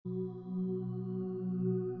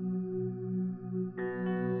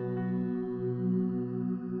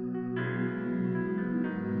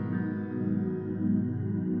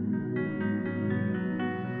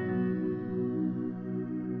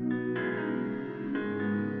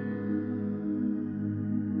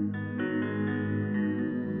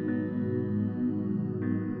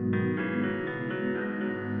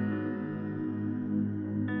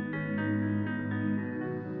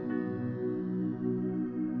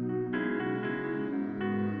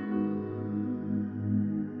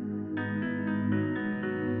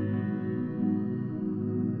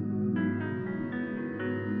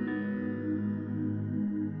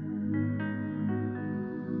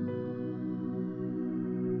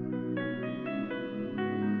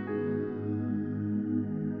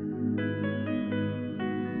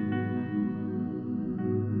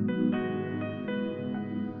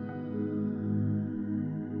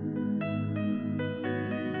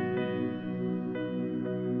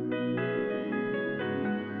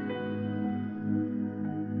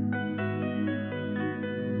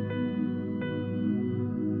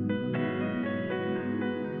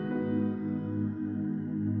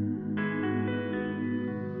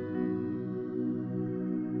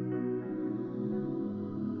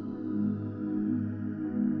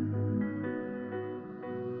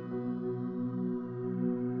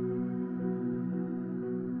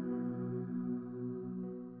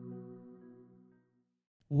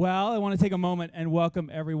Well, I want to take a moment and welcome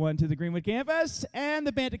everyone to the Greenwood campus and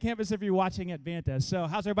the Banta campus if you're watching at Banta. So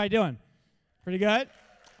how's everybody doing? Pretty good?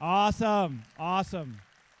 Awesome.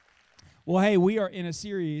 Well, hey, we are in a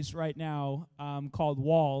series right now called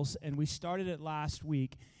Walls, and we started it last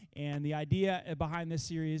week. And the idea behind this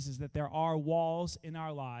series is that there are walls in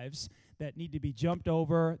our lives that need to be jumped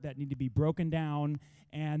over, that need to be broken down,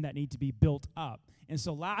 and that need to be built up. And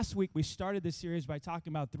so last week we started this series by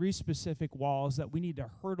talking about 3 specific walls that we need to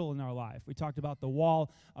hurdle in our life. We talked about the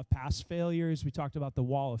wall of past failures, we talked about the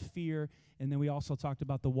wall of fear, and then we also talked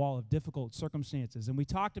about the wall of difficult circumstances. And we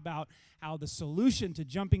talked about how the solution to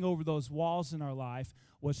jumping over those walls in our life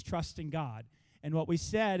was trusting God. And what we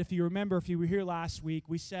said, if you remember, if you were here last week,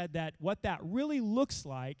 we said that what that really looks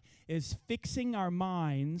like is fixing our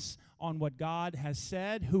minds on what God has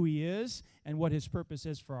said, who He is, and what His purpose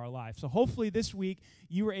is for our life. So hopefully this week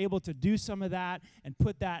you were able to do some of that and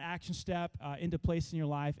put that action step into place in your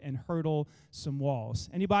life and hurdle some walls.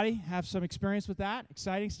 Anybody have some experience with that?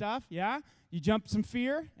 Exciting stuff? Yeah? You jumped some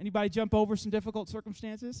fear? Anybody jump over some difficult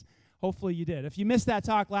circumstances? Hopefully you did. If you missed that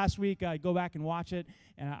talk last week, go back and watch it,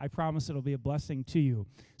 and I promise it'll be a blessing to you.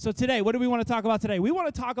 So today, what do we want to talk about today? We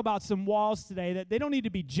want to talk about some walls today that they don't need to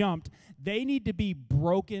be jumped. They need to be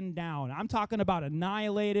broken down. I'm talking about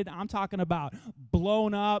annihilated. I'm talking about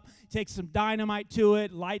blown up. Take some dynamite to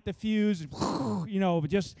it, light the fuse,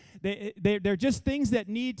 just they're just things that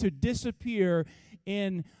need to disappear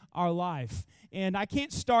in our life. And I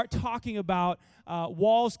can't start talking about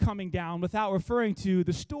walls coming down without referring to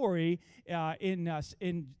the story in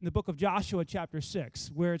the book of Joshua chapter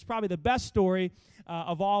 6, where it's probably the best story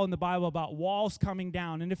of all in the Bible about walls coming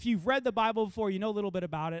down. And if you've read the Bible before, you know a little bit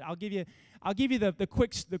about it. I'll give you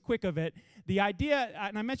the quick of it. The idea,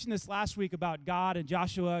 and I mentioned this last week about God and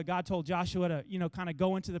Joshua. God told Joshua to kind of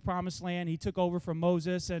go into the promised land. He took over from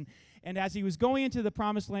Moses, and as he was going into the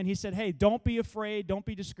promised land, he said, hey, don't be afraid, don't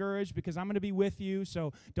be discouraged, because I'm going to be with you,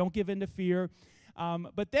 so don't give in to fear.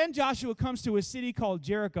 But then Joshua comes to a city called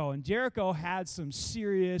Jericho, and Jericho had some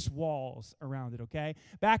serious walls around it, okay?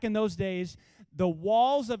 Back in those days, the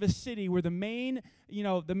walls of a city were the main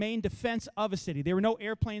defense of a city. There were no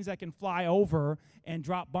airplanes that can fly over and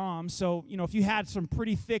drop bombs, so, if you had some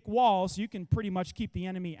pretty thick walls, you can pretty much keep the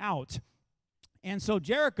enemy out. And so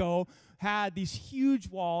Jericho had these huge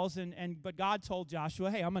walls, but God told Joshua,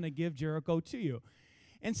 hey, I'm going to give Jericho to you.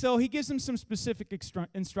 And so he gives him some specific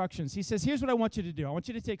instructions. He says, here's what I want you to do. I want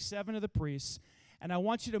you to take 7 of the priests, and I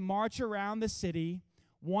want you to march around the city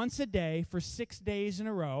once a day for 6 days in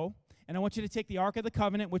a row. And I want you to take the Ark of the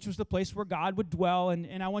Covenant, which was the place where God would dwell,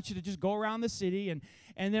 and I want you to just go around the city. And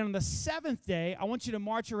then on the 7th day, I want you to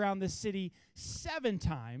march around the city 7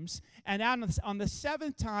 times. And on the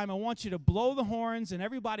 7th time, I want you to blow the horns, and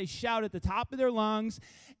everybody shout at the top of their lungs,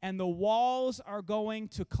 and the walls are going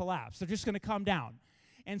to collapse. They're just going to come down.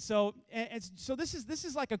 And so this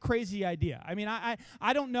is like a crazy idea. I mean,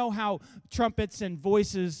 I don't know how trumpets and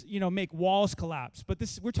voices, make walls collapse. But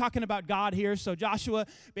we're talking about God here. So Joshua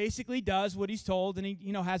basically does what he's told, and he,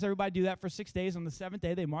 has everybody do that for 6 days. On the 7th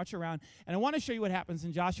day, they march around. And I want to show you what happens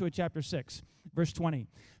in Joshua chapter 6, verse 20.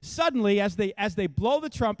 Suddenly, as they blow the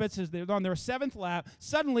trumpets, as they're on their 7th lap,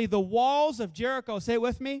 suddenly the walls of Jericho, say it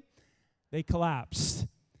with me, they collapsed.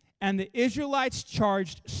 And the Israelites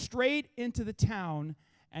charged straight into the town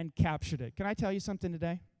and captured it. Can I tell you something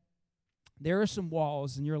today? There are some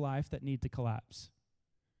walls in your life that need to collapse.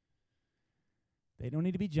 They don't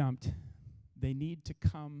need to be jumped. They need to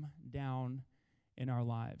come down in our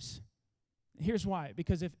lives. Here's why.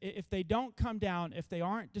 Because if they don't come down, if they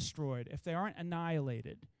aren't destroyed, if they aren't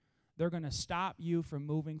annihilated, they're going to stop you from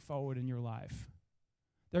moving forward in your life.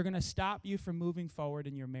 They're going to stop you from moving forward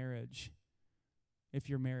in your marriage, if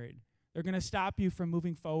you're married. They're going to stop you from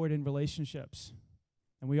moving forward in relationships.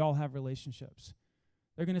 And we all have relationships.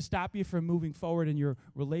 They're going to stop you from moving forward in your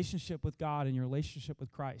relationship with God and your relationship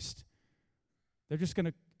with Christ. They're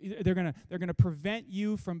going to prevent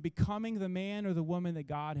you from becoming the man or the woman that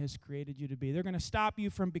God has created you to be. They're going to stop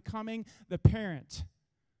you from becoming the parent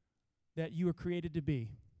that you were created to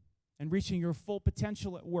be and reaching your full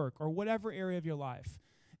potential at work or whatever area of your life.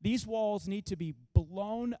 These walls need to be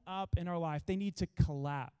blown up in our life. They need to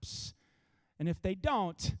collapse. And if they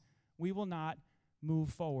don't, we will not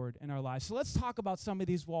move forward in our lives. So let's talk about some of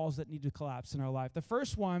these walls that need to collapse in our life. The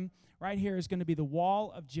first one right here is going to be the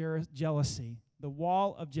wall of jealousy. The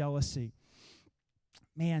wall of jealousy.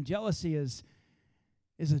 Man, jealousy is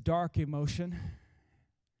a dark emotion.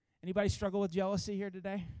 Anybody struggle with jealousy here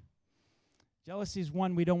today? Jealousy is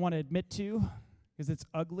one we don't want to admit to because it's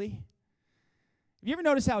ugly. Have you ever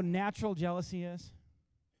noticed how natural jealousy is?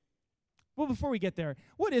 Well, before we get there,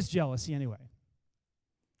 what is jealousy anyway?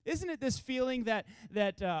 Isn't it this feeling that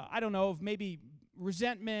I don't know, of maybe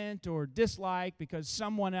resentment or dislike because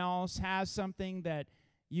someone else has something that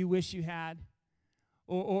you wish you had?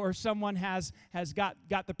 Or someone has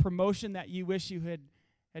got the promotion that you wish you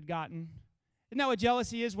had gotten? Isn't that what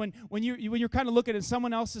jealousy is? When you're kind of looking at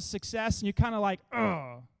someone else's success and you're kind of like,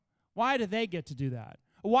 ugh, why do they get to do that?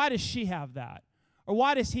 Or why does she have that? Or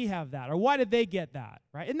why does he have that? Or why did they get that?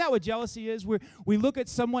 Right? Isn't that what jealousy is? We look at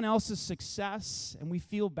someone else's success and we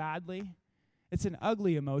feel badly. It's an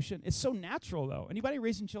ugly emotion. It's so natural, though. Anybody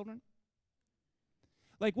raising children?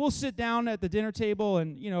 Like, we'll sit down at the dinner table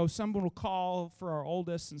and, someone will call for our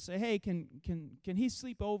oldest and say, hey, can he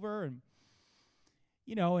sleep over? And,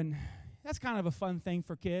 and that's kind of a fun thing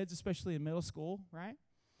for kids, especially in middle school, right?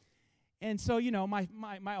 And so,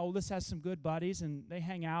 my oldest has some good buddies, and they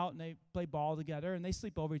hang out, and they play ball together, and they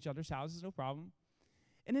sleep over each other's houses, no problem.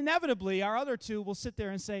 And inevitably, our other two will sit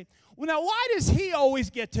there and say, well, now, why does he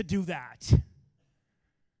always get to do that?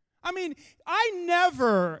 I mean, I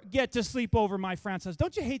never get to sleep over my friend's house.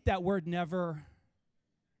 Don't you hate that word, never?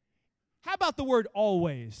 How about the word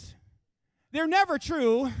always? They're never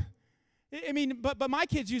true. I mean, but my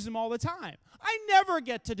kids use them all the time. I never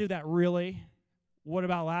get to do that, really. What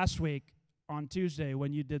about last week on Tuesday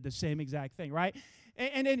when you did the same exact thing, right?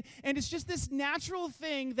 And it's just this natural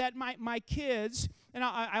thing that my kids, and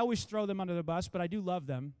I always throw them under the bus, but I do love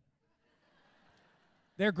them.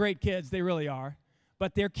 They're great kids, they really are.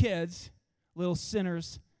 But they're kids, little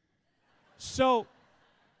sinners. So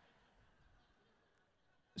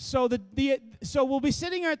we'll be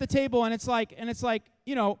sitting here at the table, and it's like,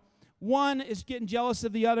 one is getting jealous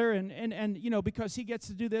of the other, and because he gets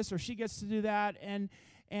to do this or she gets to do that, and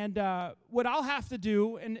what I'll have to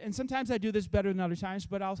do, and sometimes I do this better than other times,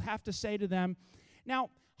 but I'll have to say to them, now,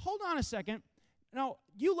 hold on a second. Now,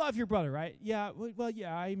 you love your brother, right? Yeah, well,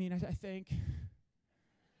 yeah, I mean, I think.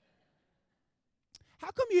 How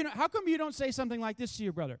come you don't say something like this to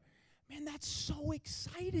your brother? Man, that's so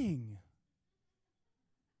exciting.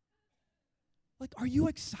 Like, are you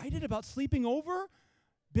excited about sleeping over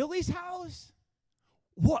Billy's house?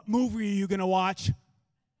 What movie are you going to watch?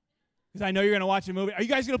 Because I know you're going to watch a movie. Are you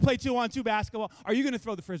guys going to play 2-on-2 basketball? Are you going to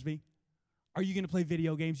throw the Frisbee? Are you going to play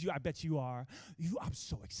video games? I bet you are. I'm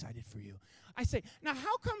so excited for you. I say, now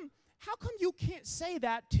how come you can't say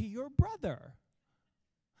that to your brother?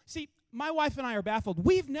 See, my wife and I are baffled.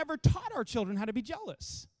 We've never taught our children how to be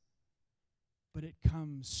jealous. But it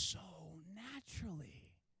comes so naturally.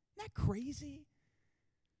 Isn't that crazy?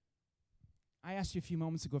 I asked you a few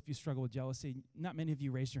moments ago if you struggle with jealousy. Not many of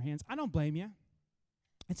you raised your hands. I don't blame you.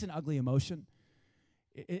 It's an ugly emotion.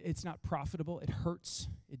 It's not profitable. It hurts.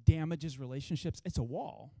 It damages relationships. It's a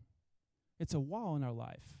wall. It's a wall in our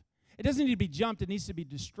life. It doesn't need to be jumped. It needs to be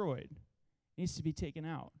destroyed. It needs to be taken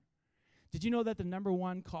out. Did you know that the number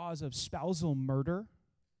one cause of spousal murder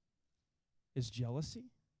is jealousy?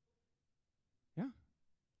 Yeah.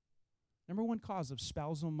 Number one cause of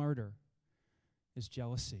spousal murder is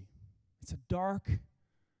jealousy. It's a dark,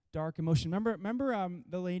 dark emotion. Remember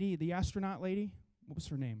the lady, the astronaut lady? What was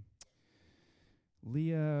her name?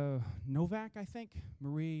 Leah Novak, I think.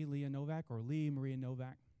 Maria Novak.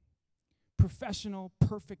 Professional,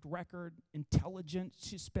 perfect record, intelligent.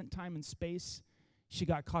 She spent time in space. She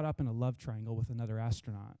got caught up in a love triangle with another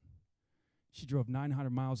astronaut. She drove 900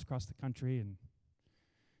 miles across the country and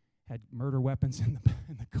had murder weapons in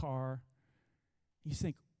the car. You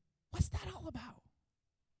think, what's that all about?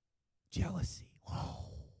 Jealousy. Whoa.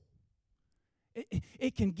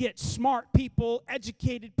 It can get smart people,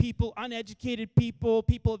 educated people, uneducated people,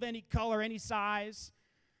 people of any color, any size.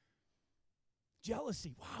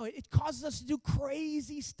 Jealousy. Wow, it causes us to do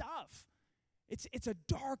crazy stuff. It's a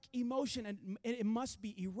dark emotion, and it must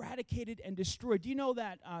be eradicated and destroyed. Do you know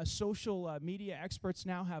that social media experts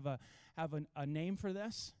now have a name for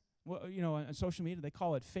this? Well, on social media, they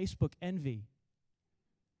call it Facebook envy.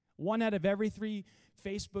 1 out of every 3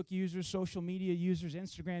 Facebook users, social media users,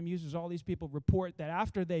 Instagram users, all these people report that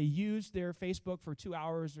after they use their Facebook for 2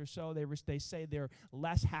 hours or so, they say they're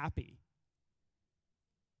less happy.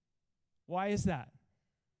 Why is that?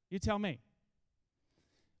 You tell me.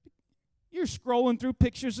 You're scrolling through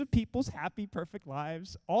pictures of people's happy, perfect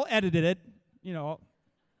lives, all edited, Like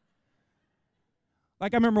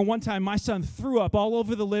I remember one time my son threw up all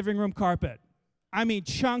over the living room carpet. I mean,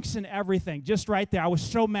 chunks and everything, just right there. I was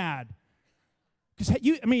so mad. Because,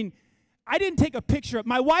 I didn't take a picture.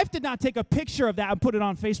 My wife did not take a picture of that and put it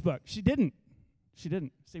on Facebook. She didn't.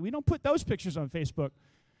 See, we don't put those pictures on Facebook.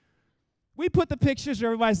 We put the pictures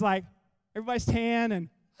where everybody's tan and,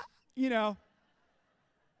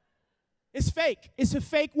 It's fake. It's a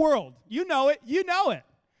fake world. You know it.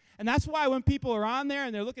 And that's why when people are on there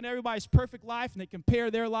and they're looking at everybody's perfect life and they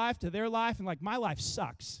compare their life to their life and like, my life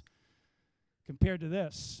sucks compared to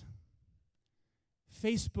this.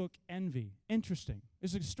 Facebook envy. Interesting.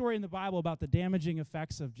 There's a story in the Bible about the damaging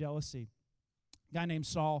effects of jealousy. A guy named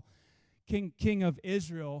Saul, king of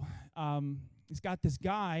Israel, he's got this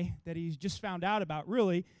guy that he's just found out about,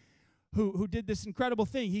 really, who did this incredible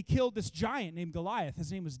thing. He killed this giant named Goliath.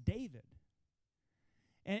 His name was David.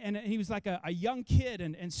 And he was like a young kid,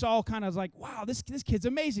 and Saul kind of was like, wow, this kid's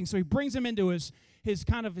amazing. So he brings him into his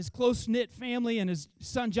close-knit family, and his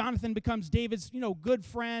son Jonathan becomes David's, good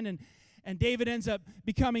friend, and David ends up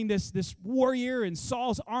becoming this warrior in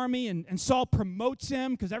Saul's army, and Saul promotes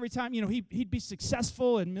him because every time, he'd be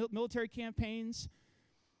successful in military campaigns.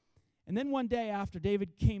 And then one day after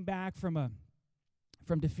David came back from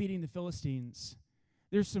defeating the Philistines,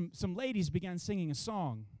 there's some ladies began singing a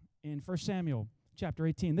song in 1 Samuel chapter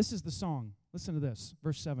 18. This is the song. Listen to this,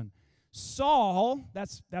 verse 7. Saul,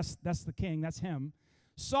 that's the king, that's him.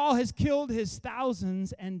 Saul has killed his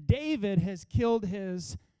thousands, and David has killed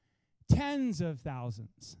his tens of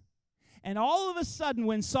thousands. And all of a sudden,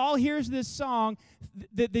 when Saul hears this song,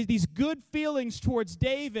 these good feelings towards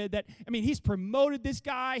David, he's promoted this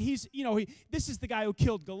guy. This is the guy who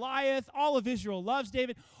killed Goliath. All of Israel loves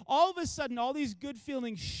David. All of a sudden, all these good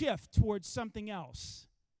feelings shift towards something else.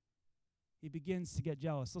 He begins to get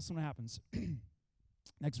jealous. Listen what happens.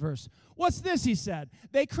 Next verse. What's this, he said.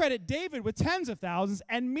 They credit David with tens of thousands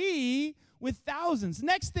and me with thousands.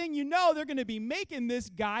 Next thing you know, they're going to be making this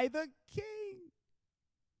guy the king.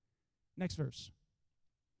 Next verse.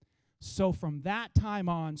 So from that time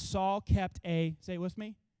on, Saul kept say it with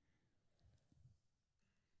me,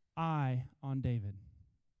 eye on David.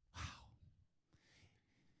 Wow.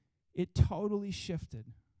 It totally shifted.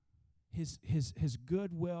 His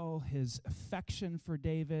goodwill, his affection for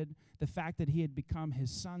David, the fact that he had become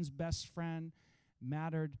his son's best friend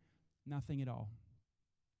mattered nothing at all.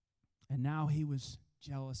 And now he was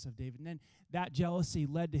jealous of David. And then that jealousy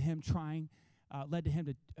led to him to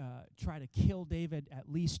try to kill David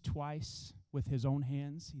at least twice with his own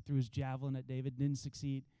hands. He threw his javelin at David, didn't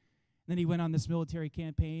succeed. Then he went on this military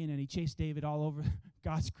campaign and he chased David all over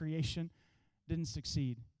God's creation, didn't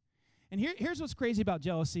succeed. And here's what's crazy about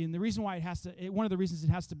jealousy, and the reason why one of the reasons it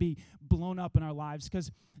has to be blown up in our lives,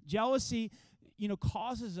 because jealousy,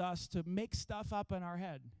 causes us to make stuff up in our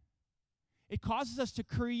head. It causes us to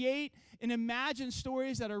create and imagine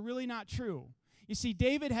stories that are really not true. You see,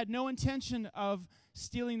 David had no intention of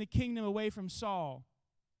stealing the kingdom away from Saul.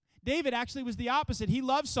 David actually was the opposite. He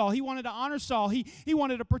loved Saul. He wanted to honor Saul. He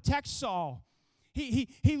wanted to protect Saul.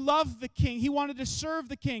 He loved the king. He wanted to serve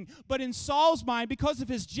the king. But in Saul's mind, because of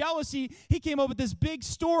his jealousy, he came up with this big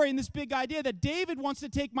story and this big idea that David wants to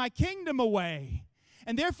take my kingdom away.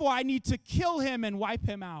 And therefore, I need to kill him and wipe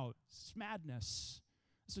him out. It's madness.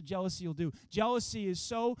 That's what jealousy will do. Jealousy is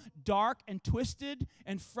so dark and twisted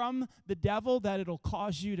and from the devil that it'll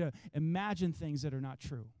cause you to imagine things that are not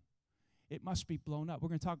true. It must be blown up. We're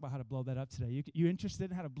going to talk about how to blow that up today. You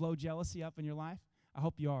interested in how to blow jealousy up in your life? I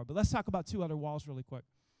hope you are. But let's talk about two other walls really quick.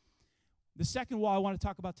 The second wall I want to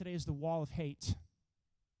talk about today is the wall of hate.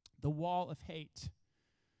 The wall of hate.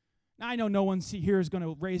 Now, I know no one here is going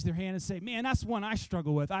to raise their hand and say, man, that's one I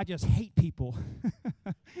struggle with. I just hate people.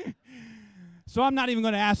 So I'm not even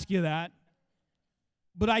going to ask you that.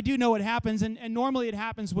 But I do know what happens, and normally it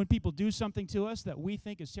happens when people do something to us that we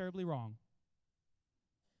think is terribly wrong.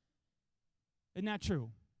 Isn't that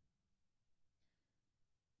true?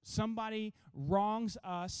 Somebody wrongs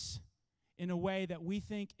us in a way that we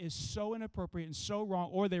think is so inappropriate and so wrong,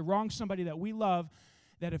 or they wrong somebody that we love,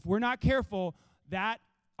 that if we're not careful, that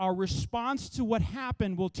our response to what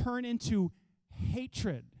happened will turn into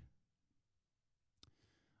hatred.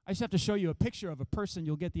 I just have to show you a picture of a person.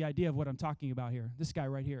 You'll get the idea of what I'm talking about here. This guy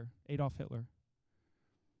right here, Adolf Hitler.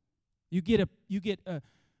 You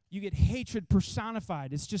get hatred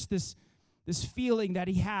personified. It's just this feeling that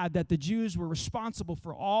he had that the Jews were responsible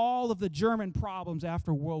for all of the German problems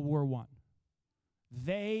after World War I.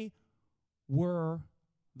 They were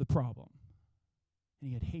the problem. And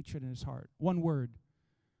he had hatred in his heart. One word,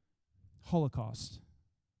 Holocaust,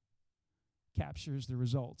 captures the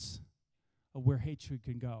results of where hatred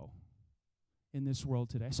can go in this world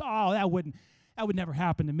today. So, that would never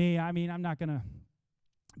happen to me. I mean, I'm not going to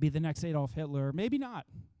be the next Adolf Hitler. Maybe not.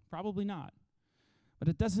 Probably not. But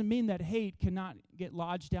it doesn't mean that hate cannot get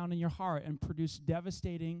lodged down in your heart and produce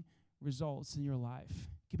devastating results in your life.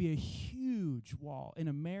 It could be a huge wall in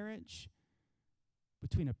a marriage,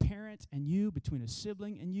 between a parent and you, between a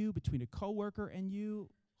sibling and you, between a coworker and you.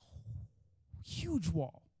 Huge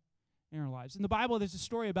wall in our lives. In the Bible, there's a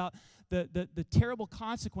story about the terrible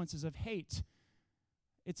consequences of hate.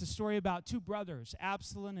 It's a story about two brothers,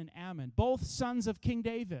 Absalom and Ammon, both sons of King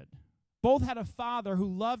David. Both had a father who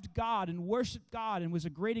loved God and worshiped God and was a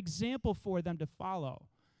great example for them to follow.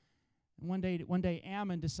 And one day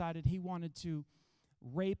Ammon decided he wanted to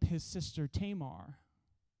rape his sister Tamar,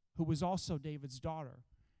 who was also David's daughter.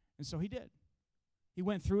 And so he did. He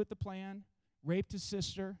went through with the plan, raped his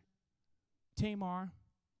sister Tamar.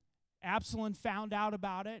 Absalom found out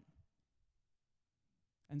about it,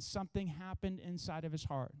 and something happened inside of his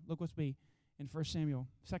heart. Look with me in 2 Samuel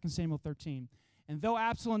 13. And though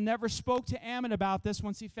Absalom never spoke to Ammon about this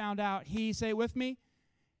once he found out, he, say it with me,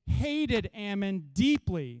 hated Ammon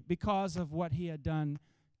deeply because of what he had done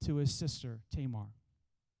to his sister Tamar.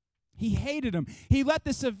 He hated him. He let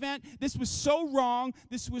this event, this was so wrong,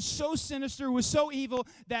 this was so sinister, it was so evil,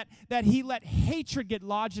 that he let hatred get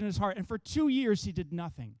lodged in his heart. And for 2 years, he did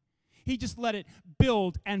nothing. He just let it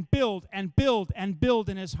build and build and build and build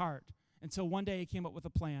in his heart until one day he came up with a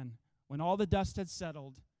plan. When all the dust had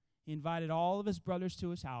settled, he invited all of his brothers to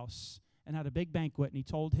his house and had a big banquet, and he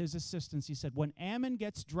told his assistants, he said, when Ammon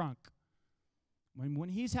gets drunk, when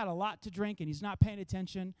he's had a lot to drink and he's not paying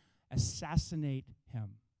attention, assassinate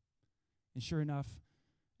him. And sure enough,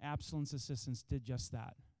 Absalom's assistants did just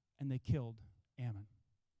that, and they killed Ammon.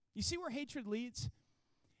 You see where hatred leads?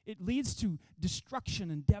 It leads to destruction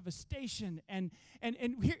and devastation. And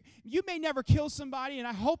here, you may never kill somebody, and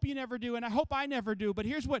I hope you never do, and I hope I never do. But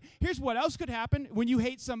here's what else could happen when you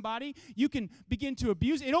hate somebody. You can begin to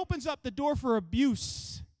abuse. It opens up the door for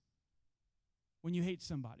abuse when you hate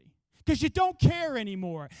somebody, because you don't care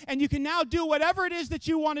anymore. And you can now do whatever it is that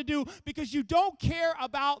you want to do because you don't care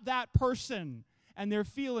about that person and their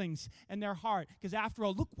feelings and their heart. Because after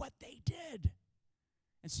all, look what they did.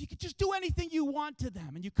 And so you can just do anything you want to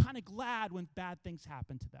them, and you're kind of glad when bad things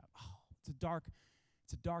happen to them. Oh, it's a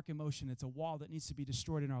dark emotion. It's a wall that needs to be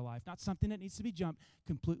destroyed in our life, not something that needs to be jumped,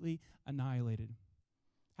 completely annihilated.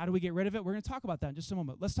 How do we get rid of it? We're going to talk about that in just a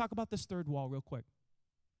moment. Let's talk about this third wall real quick,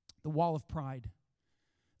 the wall of pride.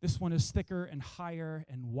 This one is thicker and higher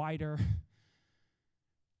and wider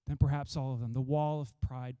than perhaps all of them, the wall of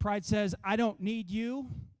pride. Pride says, I don't need you,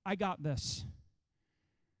 I got this.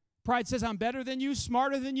 Pride says, I'm better than you,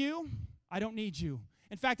 smarter than you. I don't need you.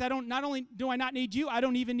 In fact, not only do I not need you, I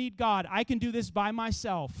don't even need God. I can do this by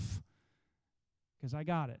myself because I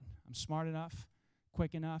got it. I'm smart enough,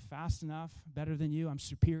 quick enough, fast enough, better than you. I'm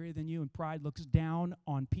superior than you. And pride looks down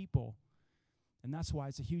on people. And that's why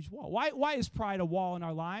it's a huge wall. Why is pride a wall in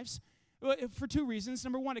our lives? Well, for two reasons.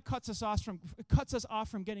 Number one, it cuts us off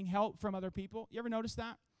from getting help from other people. You ever notice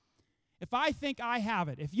that? If I think I have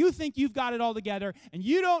it, if you think you've got it all together and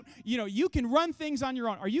you don't, you can run things on your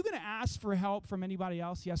own, are you going to ask for help from anybody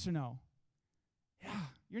else? Yes or no? Yeah,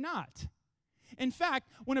 you're not. In fact,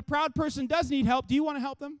 when a proud person does need help, do you want to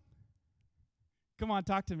help them? Come on,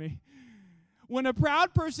 talk to me. When a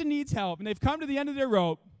proud person needs help and they've come to the end of their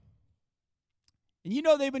rope, and you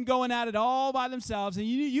know they've been going at it all by themselves, and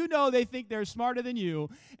you know they think they're smarter than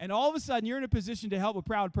you, and all of a sudden you're in a position to help a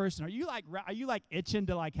proud person. Are you like itching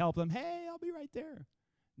to help them? Hey, I'll be right there.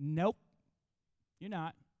 Nope, you're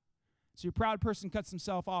not. So your proud person cuts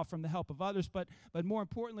himself off from the help of others, but more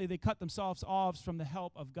importantly, they cut themselves off from the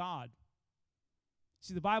help of God.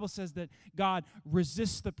 See, the Bible says that God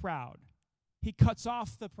resists the proud. He cuts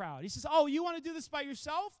off the proud. He says, oh, you want to do this by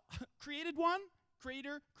yourself? Created one?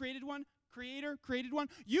 Creator created one? Creator created one.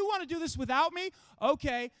 You want to do this without me?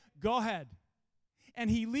 Okay, go ahead. And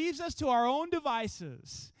he leaves us to our own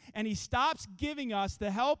devices, and he stops giving us the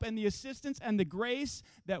help and the assistance and the grace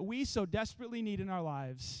that we so desperately need in our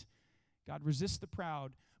lives. God resists the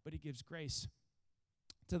proud, but he gives grace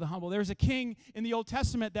to the humble. There's a king in the Old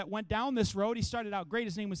Testament that went down this road. He started out great.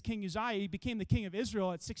 His name was King Uzziah. He became the king of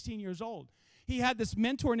Israel at 16 years old. He had this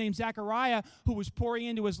mentor named Zechariah who was pouring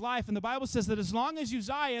into his life. And the Bible says that as long as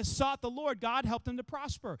Uzziah sought the Lord, God helped him to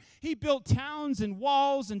prosper. He built towns and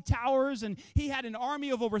walls and towers, and he had an army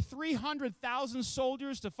of over 300,000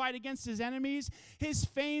 soldiers to fight against his enemies. His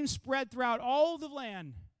fame spread throughout all the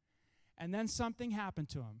land. And then something happened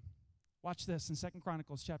to him. Watch this in 2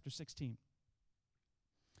 Chronicles chapter 16.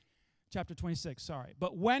 Chapter 26, sorry.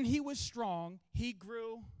 But when he was strong, he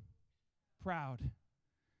grew proud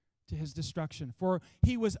to his destruction. For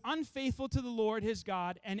he was unfaithful to the Lord his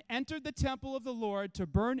God and entered the temple of the Lord to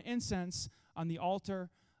burn incense on the altar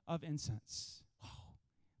of incense.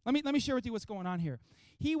 Let me share with you what's going on here.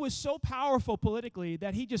 He was so powerful politically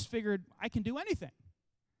that he just figured, I can do anything.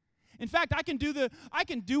 In fact, I can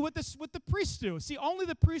do what the priests do. See, only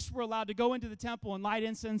the priests were allowed to go into the temple and light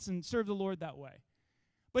incense and serve the Lord that way.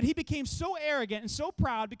 But he became so arrogant and so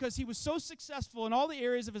proud because he was so successful in all the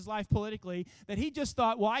areas of his life politically that he just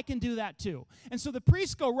thought, well, I can do that too. And so the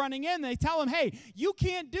priests go running in and they tell him, hey, you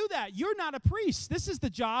can't do that. You're not a priest. This is the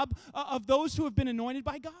job of those who have been anointed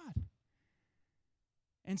by God.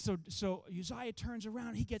 And so Uzziah turns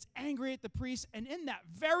around. He gets angry at the priests. And in that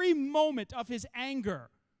very moment of his anger,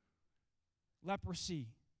 leprosy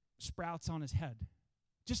sprouts on his head.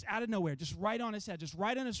 Just out of nowhere, just right on his head, just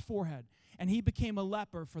right on his forehead. And he became a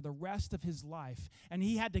leper for the rest of his life. And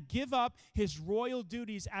he had to give up his royal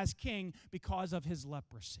duties as king because of his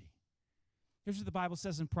leprosy. Here's what the Bible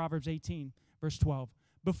says in Proverbs 18, verse 12.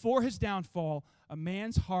 Before his downfall, a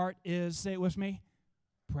man's heart is, say it with me,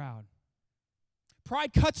 proud.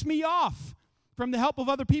 Pride cuts me off from the help of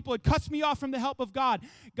other people. It cuts me off from the help of God.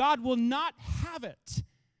 God will not have it.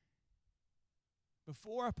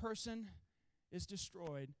 Before a person is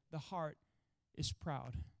destroyed, the heart is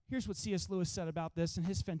proud. Here's what C.S. Lewis said about this in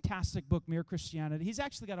his fantastic book, Mere Christianity. He's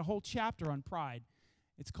actually got a whole chapter on pride.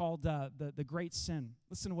 It's called the Great Sin.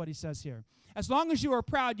 Listen to what he says here. As long as you are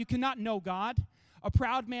proud, you cannot know God. A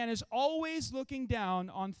proud man is always looking down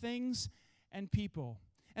on things and people.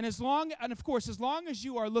 And of course, as long as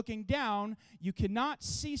you are looking down, you cannot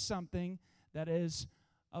see something that is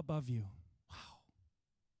above you. Wow.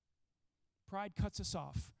 Pride cuts us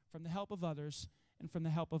off from the help of others and from the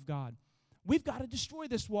help of God. We've got to destroy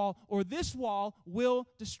this wall, or this wall will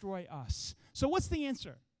destroy us. So what's the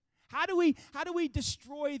answer? How do we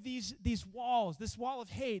destroy these walls, this wall of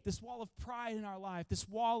hate, this wall of pride in our life, this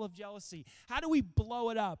wall of jealousy? How do we blow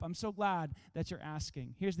it up? I'm so glad that you're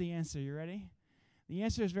asking. Here's the answer. You ready? The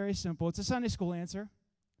answer is very simple. It's a Sunday school answer.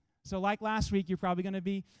 So like last week, you're probably going to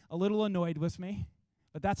be a little annoyed with me,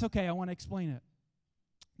 but that's okay. I want to explain it.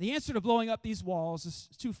 The answer to blowing up these walls is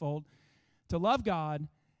twofold: to love God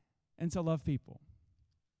and to love people.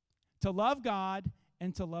 To love God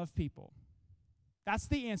and to love people. That's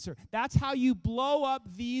the answer. That's how you blow up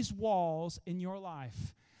these walls in your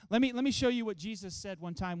life. Let me show you what Jesus said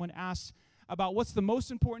one time when asked about what's the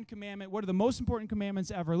most important commandment, what are the most important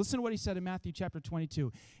commandments ever. Listen to what he said in Matthew chapter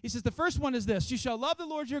 22. He says, the first one is this: you shall love the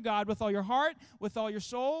Lord your God with all your heart, with all your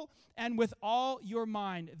soul, and with all your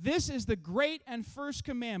mind. This is the great and first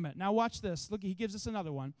commandment. Now watch this. Look, he gives us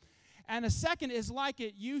another one. And a second is like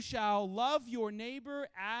it: you shall love your neighbor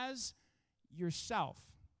as yourself.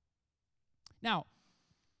 Now,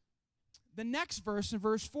 the next verse, in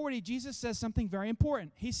verse 40, Jesus says something very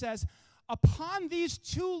important. He says, upon these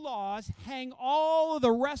two laws hang all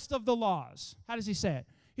the rest of the laws. How does he say it?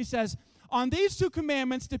 He says, on these two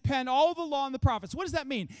commandments depend all the law and the prophets. What does that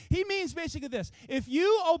mean? He means basically this: if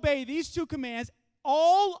you obey these two commands,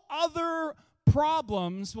 all other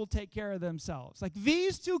problems will take care of themselves. Like,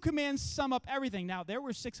 these two commands sum up everything. Now, there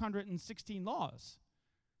were 616 laws.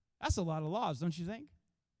 That's a lot of laws, don't you think?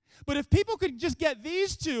 But if people could just get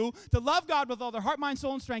these two, to love God with all their heart, mind,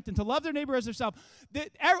 soul, and strength, and to love their neighbor as themselves,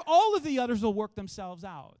 all of the others will work themselves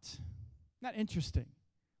out. Isn't that interesting,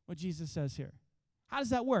 what Jesus says here? How does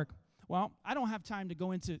that work? Well, I don't have time to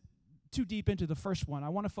go too deep into the first one. I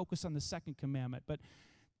want to focus on the second commandment, but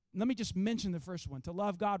let me just mention the first one: to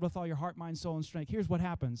love God with all your heart, mind, soul, and strength. Here's what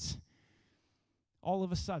happens. All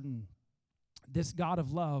of a sudden, this God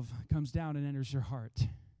of love comes down and enters your heart.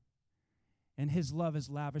 And his love is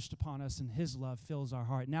lavished upon us, and his love fills our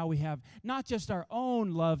heart. Now we have not just our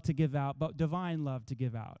own love to give out, but divine love to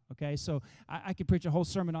give out. Okay, so I could preach a whole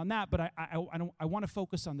sermon on that, but I want to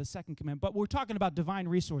focus on the second commandment. But we're talking about divine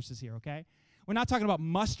resources here, okay? We're not talking about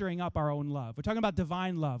mustering up our own love. We're talking about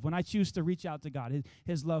divine love. When I choose to reach out to God,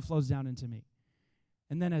 his love flows down into me.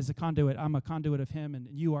 And then as a conduit, I'm a conduit of him, and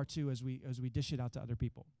you are too, as we dish it out to other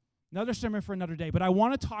people. Another sermon for another day, but I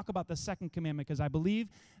want to talk about the second commandment because I believe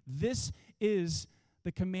this is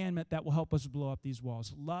the commandment that will help us blow up these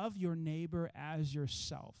walls. Love your neighbor as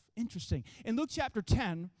yourself. Interesting. In Luke chapter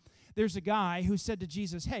 10, there's a guy who said to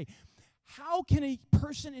Jesus, hey, how can a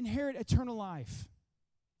person inherit eternal life?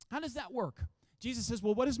 How does that work? Jesus says,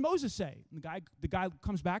 well, what does Moses say? And the guy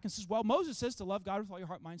comes back and says, well, Moses says to love God with all your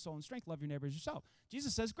heart, mind, soul, and strength. Love your neighbor as yourself.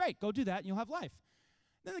 Jesus says, great, go do that and you'll have life.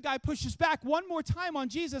 Then the guy pushes back one more time on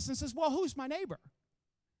Jesus and says, well, who's my neighbor?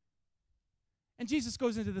 And Jesus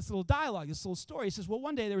goes into this little dialogue, this little story. He says, well,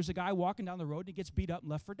 one day there was a guy walking down the road and he gets beat up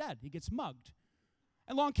and left for dead. He gets mugged.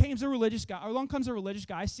 And along comes a religious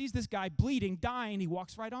guy, sees this guy bleeding, dying, he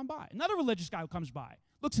walks right on by. Another religious guy comes by,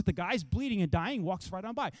 looks at the guy, he's bleeding and dying, walks right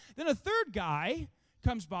on by. Then a third guy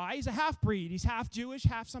comes by, he's a half-breed, he's half Jewish,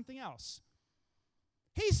 half something else.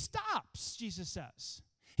 He stops, Jesus says.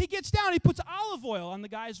 He gets down, he puts olive oil on the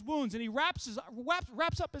guy's wounds, and he wraps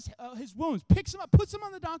up his wounds, picks him up, puts him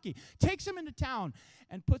on the donkey, takes him into town,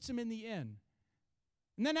 and puts him in the inn.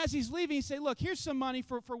 And then as he's leaving, he say, look, here's some money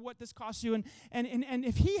for what this costs you. And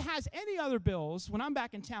if he has any other bills, when I'm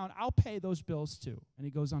back in town, I'll pay those bills too. And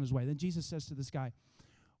he goes on his way. Then Jesus says to this guy,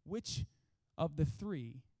 which of the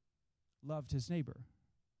three loved his neighbor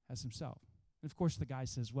as himself? And of course, the guy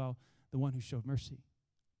says, well, the one who showed mercy.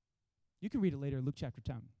 You can read it later, Luke chapter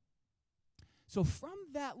 10. So from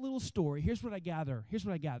that little story, here's what I gather.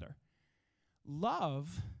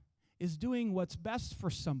 Love is doing what's best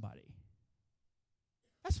for somebody.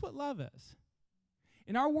 That's what love is.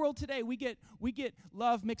 In our world today, we get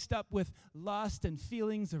love mixed up with lust and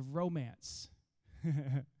feelings of romance.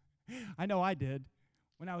 I know I did.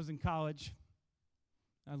 When I was in college,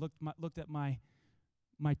 I looked at my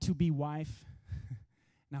to-be wife,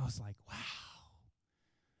 and I was like, wow.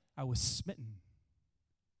 I was smitten,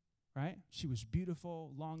 right? She was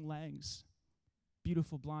beautiful, long legs,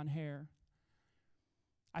 beautiful blonde hair.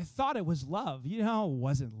 I thought it was love. You know, it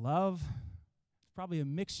wasn't love. It's probably a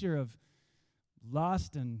mixture of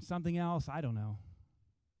lust and something else. I don't know.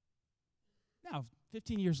 Now,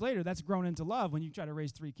 15 years later, that's grown into love when you try to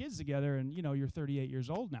raise 3 kids together and, you know, you're 38 years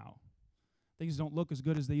old now. Things don't look as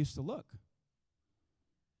good as they used to look.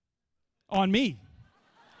 On me.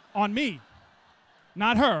 On me.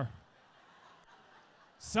 Not her.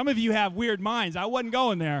 Some of you have weird minds. I wasn't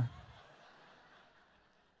going there.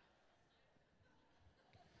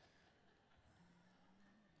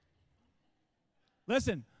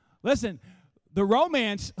 Listen. The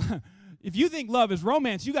romance, if you think love is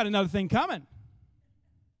romance, you got another thing coming.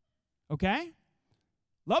 Okay?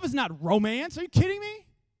 Love is not romance. Are you kidding me?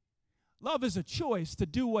 Love is a choice to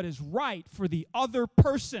do what is right for the other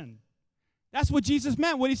person. That's what Jesus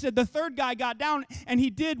meant when he said the third guy got down and he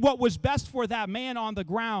did what was best for that man on the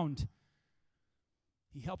ground.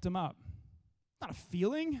 He helped him up. Not a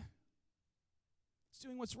feeling. It's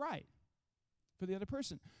doing what's right for the other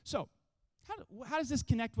person. So, how does this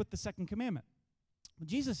connect with the second commandment? Well,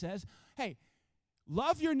 Jesus says, hey,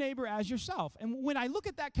 love your neighbor as yourself. And when I look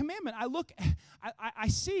at that commandment, I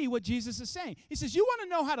see what Jesus is saying. He says, you want to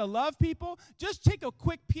know how to love people? Just take a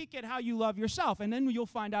quick peek at how you love yourself, and then you'll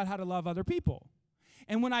find out how to love other people.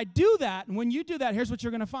 And when I do that, and when you do that, here's what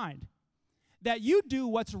you're going to find. That you do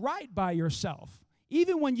what's right by yourself,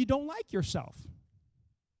 even when you don't like yourself.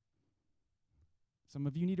 Some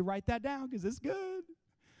of you need to write that down because it's good.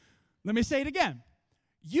 Let me say it again.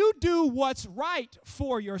 You do what's right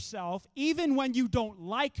for yourself even when you don't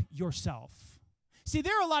like yourself. See,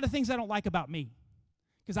 there are a lot of things I don't like about me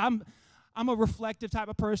because I'm a reflective type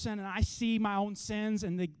of person, and I see my own sins,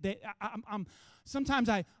 and sometimes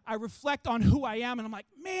I reflect on who I am, and I'm like,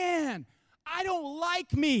 man, I don't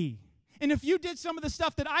like me. And if you did some of the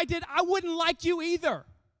stuff that I did, I wouldn't like you either.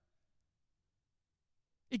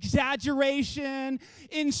 Exaggeration,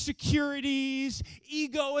 insecurities,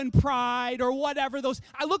 ego and pride, or whatever those.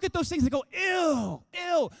 I look at those things and go,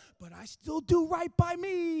 ew, but I still do right by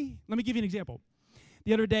me. Let me give you an example.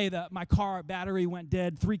 The other day, my car battery went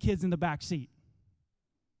dead, 3 kids in the back seat,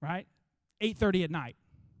 right? 8:30 at night.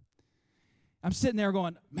 I'm sitting there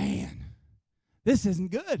going, man, this isn't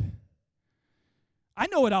good. I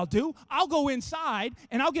know what I'll do. I'll go inside,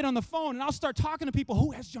 and I'll get on the phone, and I'll start talking to people.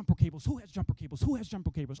 Who has jumper cables? Who has jumper cables? Who has jumper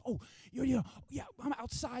cables? Oh, yeah, I'm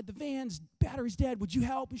outside. The van's battery's dead. Would you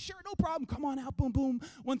help? Sure, no problem. Come on out. Boom, boom.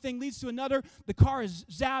 One thing leads to another. The car is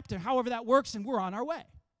zapped, or however that works, and we're on our way.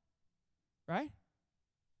 Right?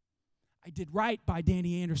 I did right by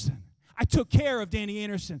Danny Anderson. I took care of Danny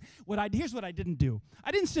Anderson. Here's what I didn't do.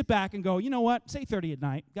 I didn't sit back and go, you know what? It's 8:30 at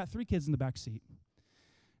night. Got 3 kids in the back seat.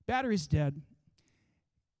 Battery's dead.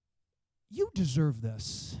 You deserve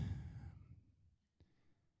this.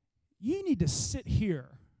 You need to sit here.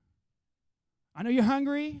 I know you're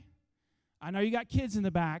hungry. I know you got kids in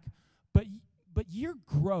the back, but you're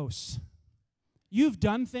gross. You've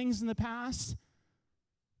done things in the past.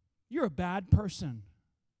 You're a bad person.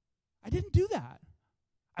 I didn't do that.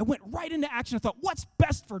 I went right into action. I thought, what's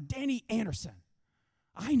best for Danny Anderson?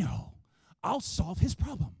 I know. I'll solve his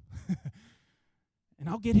problem. And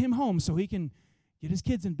I'll get him home so he can get his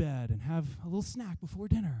kids in bed and have a little snack before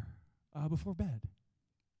dinner, before bed.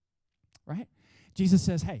 Right? Jesus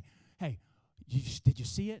says, hey, did you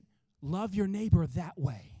see it? Love your neighbor that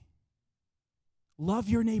way. Love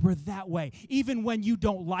your neighbor that way. Even when you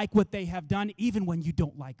don't like what they have done, even when you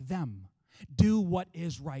don't like them. Do what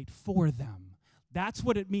is right for them. That's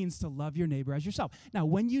what it means to love your neighbor as yourself. Now,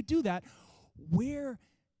 when you do that, where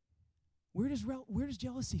does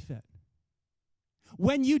jealousy fit?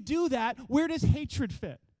 When you do that, where does hatred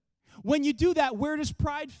fit? When you do that, where does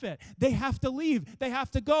pride fit? They have to leave. They have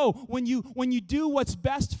to go. When you do what's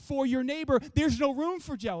best for your neighbor, there's no room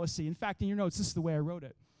for jealousy. In fact, in your notes, this is the way I wrote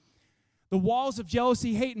it. The walls of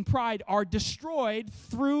jealousy, hate, and pride are destroyed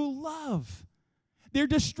through love. They're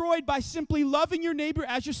destroyed by simply loving your neighbor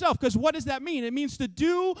as yourself. Because what does that mean? It means to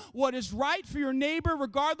do what is right for your neighbor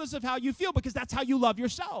regardless of how you feel, because that's how you love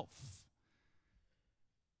yourself.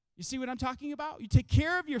 You see what I'm talking about? You take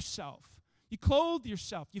care of yourself. You clothe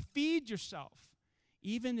yourself. You feed yourself.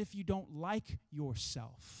 Even if you don't like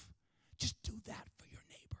yourself, just do that for your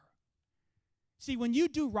neighbor. See, when you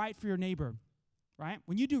do right for your neighbor, right?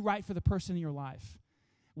 When you do right for the person in your life,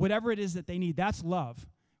 whatever it is that they need, that's love,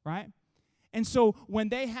 right? And so when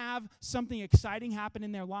they have something exciting happen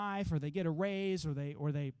in their life, or they get a raise, or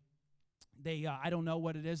they I don't know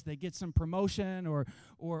what it is, they get some promotion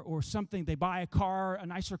or something, they buy a car, a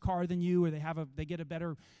nicer car than you, or they get a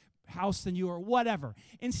better house than you, or whatever.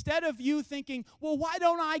 Instead of you thinking, well, why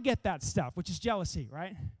don't I get that stuff, which is jealousy,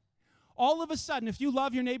 right? All of a sudden, if you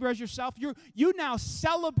love your neighbor as yourself, you now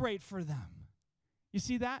celebrate for them. You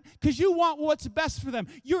see that? Because you want what's best for them.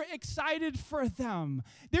 You're excited for them.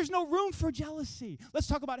 There's no room for jealousy. Let's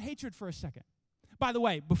talk about hatred for a second. By the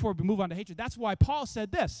way, before we move on to hatred, that's why Paul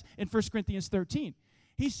said this in 1 Corinthians 13.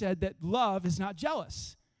 He said that love is not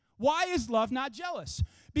jealous. Why is love not jealous?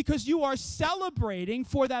 Because you are celebrating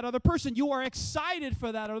for that other person. You are excited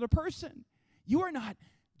for that other person. You are not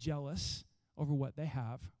jealous over what they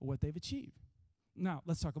have or what they've achieved. Now,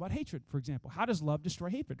 let's talk about hatred, for example. How does love destroy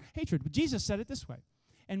hatred? Hatred. Jesus said it this way.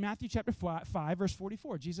 In Matthew chapter 5, verse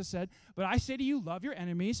 44, Jesus said, "But I say to you, love your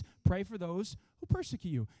enemies, pray for those who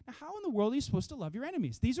persecute you." Now, how in the world are you supposed to love your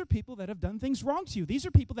enemies? These are people that have done things wrong to you. These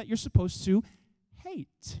are people that you're supposed to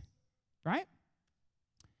hate, right?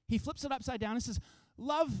 He flips it upside down and says,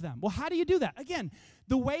 love them. Well, how do you do that? Again,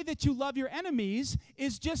 the way that you love your enemies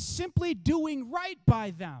is just simply doing right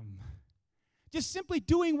by them. Just simply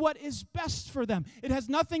doing what is best for them. It has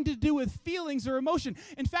nothing to do with feelings or emotion.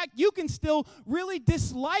 In fact, you can still really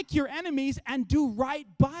dislike your enemies and do right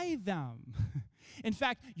by them. In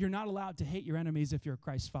fact, you're not allowed to hate your enemies if you're a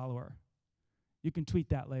Christ follower. You can tweet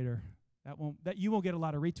that later. You won't get a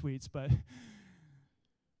lot of retweets, but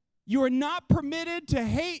you are not permitted to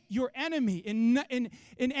hate your enemy in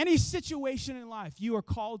any situation in life. You are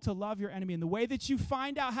called to love your enemy. And the way that you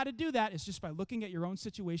find out how to do that is just by looking at your own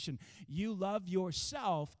situation. You love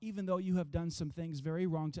yourself even though you have done some things very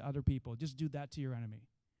wrong to other people. Just do that to your enemy.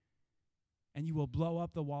 And you will blow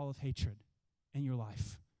up the wall of hatred in your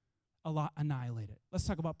life. Annihilate it. Let's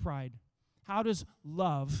talk about pride. How does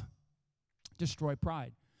love destroy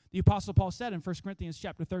pride? The Apostle Paul said in 1 Corinthians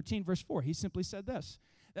chapter 13, verse 4, he simply said this,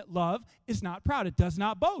 that love is not proud. It does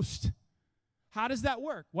not boast. How does that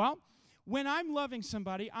work? Well, when I'm loving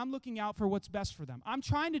somebody, I'm looking out for what's best for them. I'm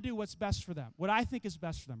trying to do what's best for them, what I think is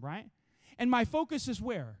best for them, right? And my focus is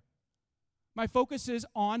where? My focus is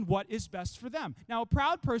on what is best for them. Now, a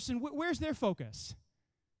proud person, where's their focus?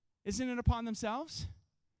 Isn't it upon themselves?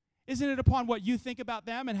 Isn't it upon what you think about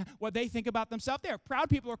them and what they think about themselves? Proud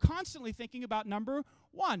people are constantly thinking about number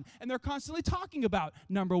one, and they're constantly talking about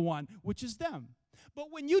number one, which is them.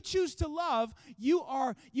 But when you choose to love, you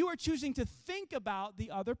are choosing to think about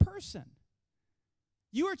the other person.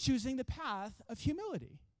 You are choosing the path of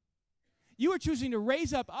humility. You are choosing to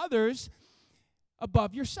raise up others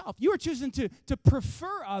above yourself. You are choosing to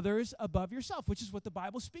prefer others above yourself, which is what the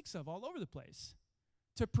Bible speaks of all over the place.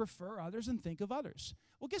 To prefer others and think of others.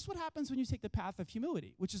 Well, guess what happens when you take the path of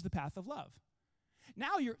humility, which is the path of love?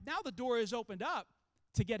 Now the door is opened up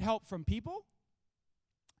to get help from people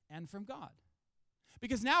and from God.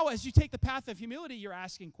 Because now as you take the path of humility, you're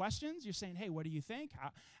asking questions. You're saying, hey, what do you think?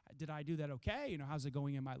 Did I do that okay? How's it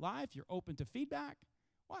going in my life? You're open to feedback.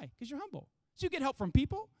 Why? Because you're humble. So you get help from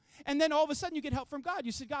people, and then all of a sudden you get help from God.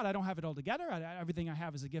 You say, God, I don't have it all together. Everything I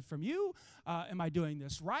have is a gift from you. Am I doing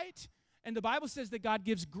this right? And the Bible says that God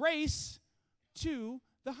gives grace to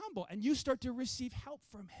the humble, and you start to receive help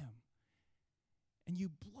from him. And you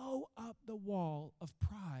blow up the wall of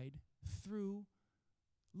pride through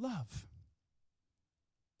love.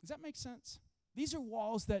 Does that make sense? These are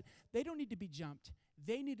walls that they don't need to be jumped.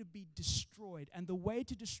 They need to be destroyed. And the way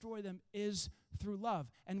to destroy them is through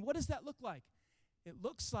love. And what does that look like? It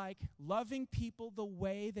looks like loving people the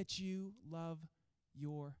way that you love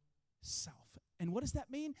yourself. And what does that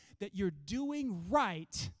mean? That you're doing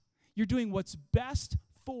right. You're doing what's best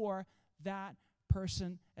for that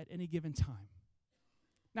person at any given time.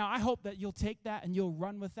 Now, I hope that you'll take that and you'll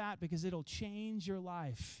run with that because it'll change your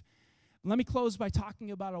life. Let me close by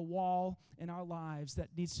talking about a wall in our lives that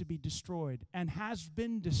needs to be destroyed and has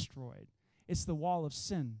been destroyed. It's the wall of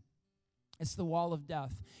sin. It's the wall of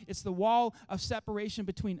death. It's the wall of separation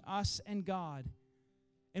between us and God.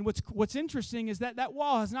 And what's interesting is that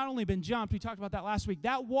wall has not only been jumped, we talked about that last week,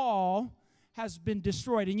 that wall has been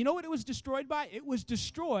destroyed. And you know what it was destroyed by? It was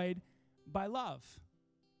destroyed by love.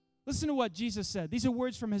 Listen to what Jesus said. These are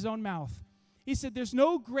words from his own mouth. He said, there's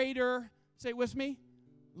no greater, say it with me,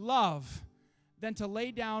 love than to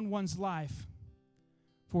lay down one's life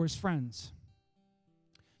for his friends.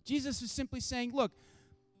 Jesus is simply saying, look,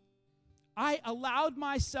 I allowed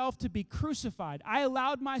myself to be crucified. I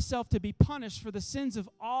allowed myself to be punished for the sins of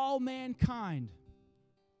all mankind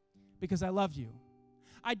because I loved you.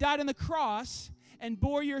 I died on the cross and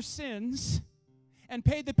bore your sins and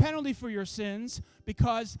paid the penalty for your sins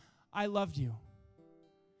because I loved you.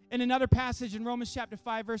 In another passage in Romans chapter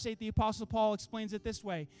 5, verse 8, the Apostle Paul explains it this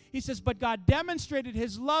way. He says, but God demonstrated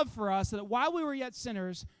his love for us, so that while we were yet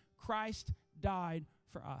sinners, Christ died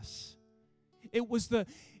for us. It was the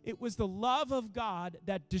love of God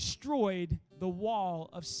that destroyed the wall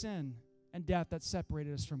of sin and death that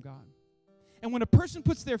separated us from God. And when a person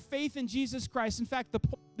puts their faith in Jesus Christ, in fact,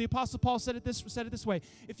 the Apostle Paul said it this way,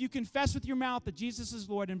 if you confess with your mouth that Jesus is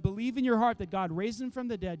Lord and believe in your heart that God raised him from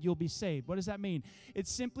the dead, you'll be saved. What does that mean? It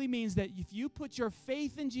simply means that if you put your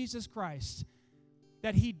faith in Jesus Christ,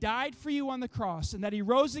 that he died for you on the cross and that he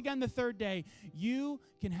rose again the third day, you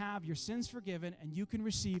can have your sins forgiven and you can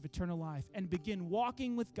receive eternal life and begin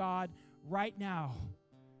walking with God right now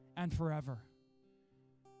and forever.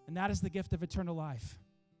 And that is the gift of eternal life.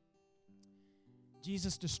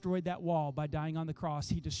 Jesus destroyed that wall by dying on the cross.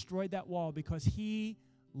 He destroyed that wall because he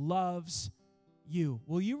loves you.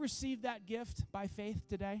 Will you receive that gift by faith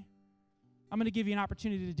today? I'm going to give you an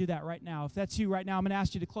opportunity to do that right now. If that's you right now, I'm going to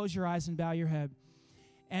ask you to close your eyes and bow your head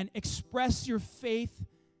and express your faith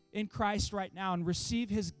in Christ right now and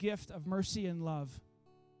receive his gift of mercy and love.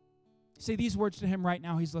 Say these words to him right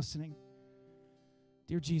now. He's listening.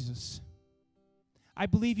 Dear Jesus, I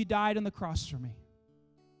believe you died on the cross for me.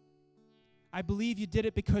 I believe you did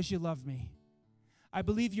it because you love me. I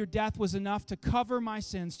believe your death was enough to cover my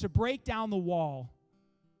sins, to break down the wall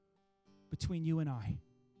between you and I.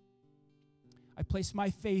 I place my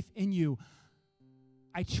faith in you.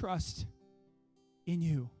 I trust in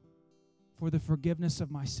you for the forgiveness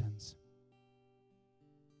of my sins.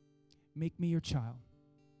 Make me your child.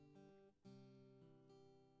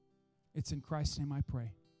 It's in Christ's name I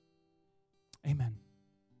pray. Amen.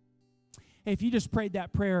 Hey, if you just prayed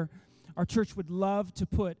that prayer, our church would love to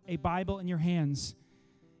put a Bible in your hands.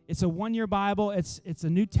 It's a one-year Bible. It's a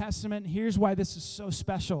New Testament. Here's why this is so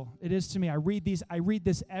special. It is to me. I read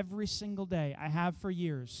this every single day. I have for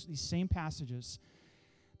years, these same passages.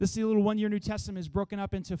 This little one-year New Testament is broken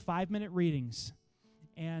up into 5-minute readings.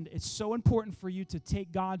 And it's so important for you to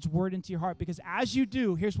take God's word into your heart because as you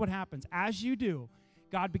do, here's what happens. As you do,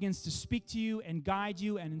 God begins to speak to you and guide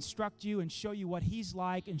you and instruct you and show you what he's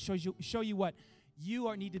like and show you what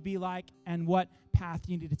you need to be like and what path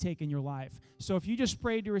you need to take in your life. So if you just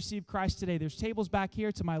prayed to receive Christ today, there's tables back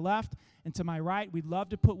here to my left and to my right. We'd love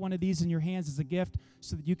to put one of these in your hands as a gift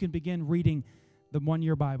so that you can begin reading the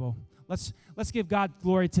one-year Bible. Let's give God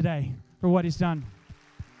glory today for what he's done.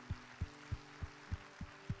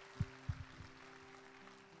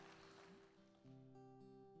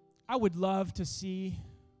 I would love to see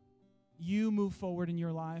you move forward in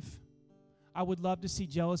your life. I would love to see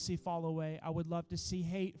jealousy fall away. I would love to see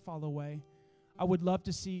hate fall away. I would love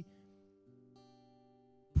to see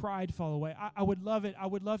pride fall away. I would love it. I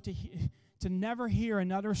would love to never hear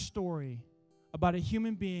another story about a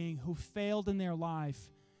human being who failed in their life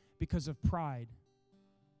because of pride.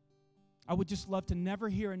 I would just love to never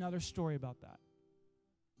hear another story about that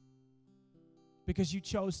because you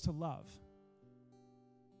chose to love.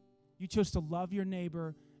 You chose to love your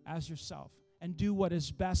neighbor as yourself and do what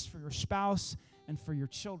is best for your spouse and for your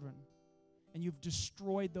children. And you've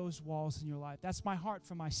destroyed those walls in your life. That's my heart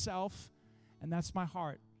for myself, and that's my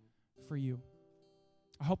heart for you.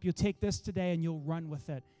 I hope you'll take this today and you'll run with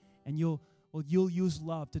it, and you'll use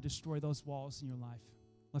love to destroy those walls in your life.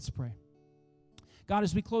 Let's pray. God,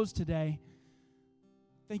 as we close today,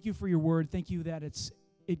 thank you for your word. Thank you that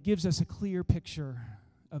it gives us a clear picture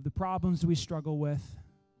of the problems we struggle with,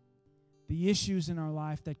 the issues in our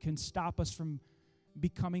life that can stop us from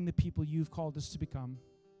becoming the people you've called us to become.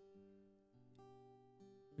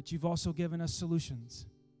 But you've also given us solutions.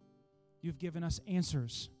 You've given us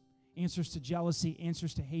answers to jealousy,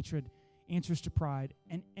 answers to hatred, answers to pride,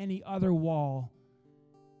 and any other wall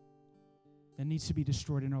that needs to be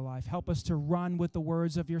destroyed in our life. Help us to run with the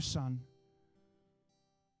words of your Son,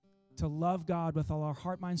 to love God with all our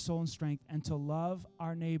heart, mind, soul, and strength, and to love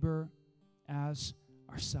our neighbor as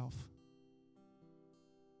ourselves.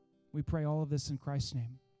 We pray all of this in Christ's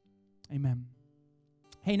name. Amen.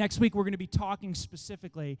 Hey, next week we're going to be talking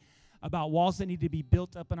specifically about walls that need to be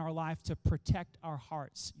built up in our life to protect our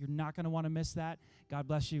hearts. You're not going to want to miss that. God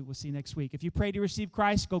bless you. We'll see you next week. If you pray to receive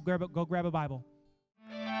Christ, go grab a Bible.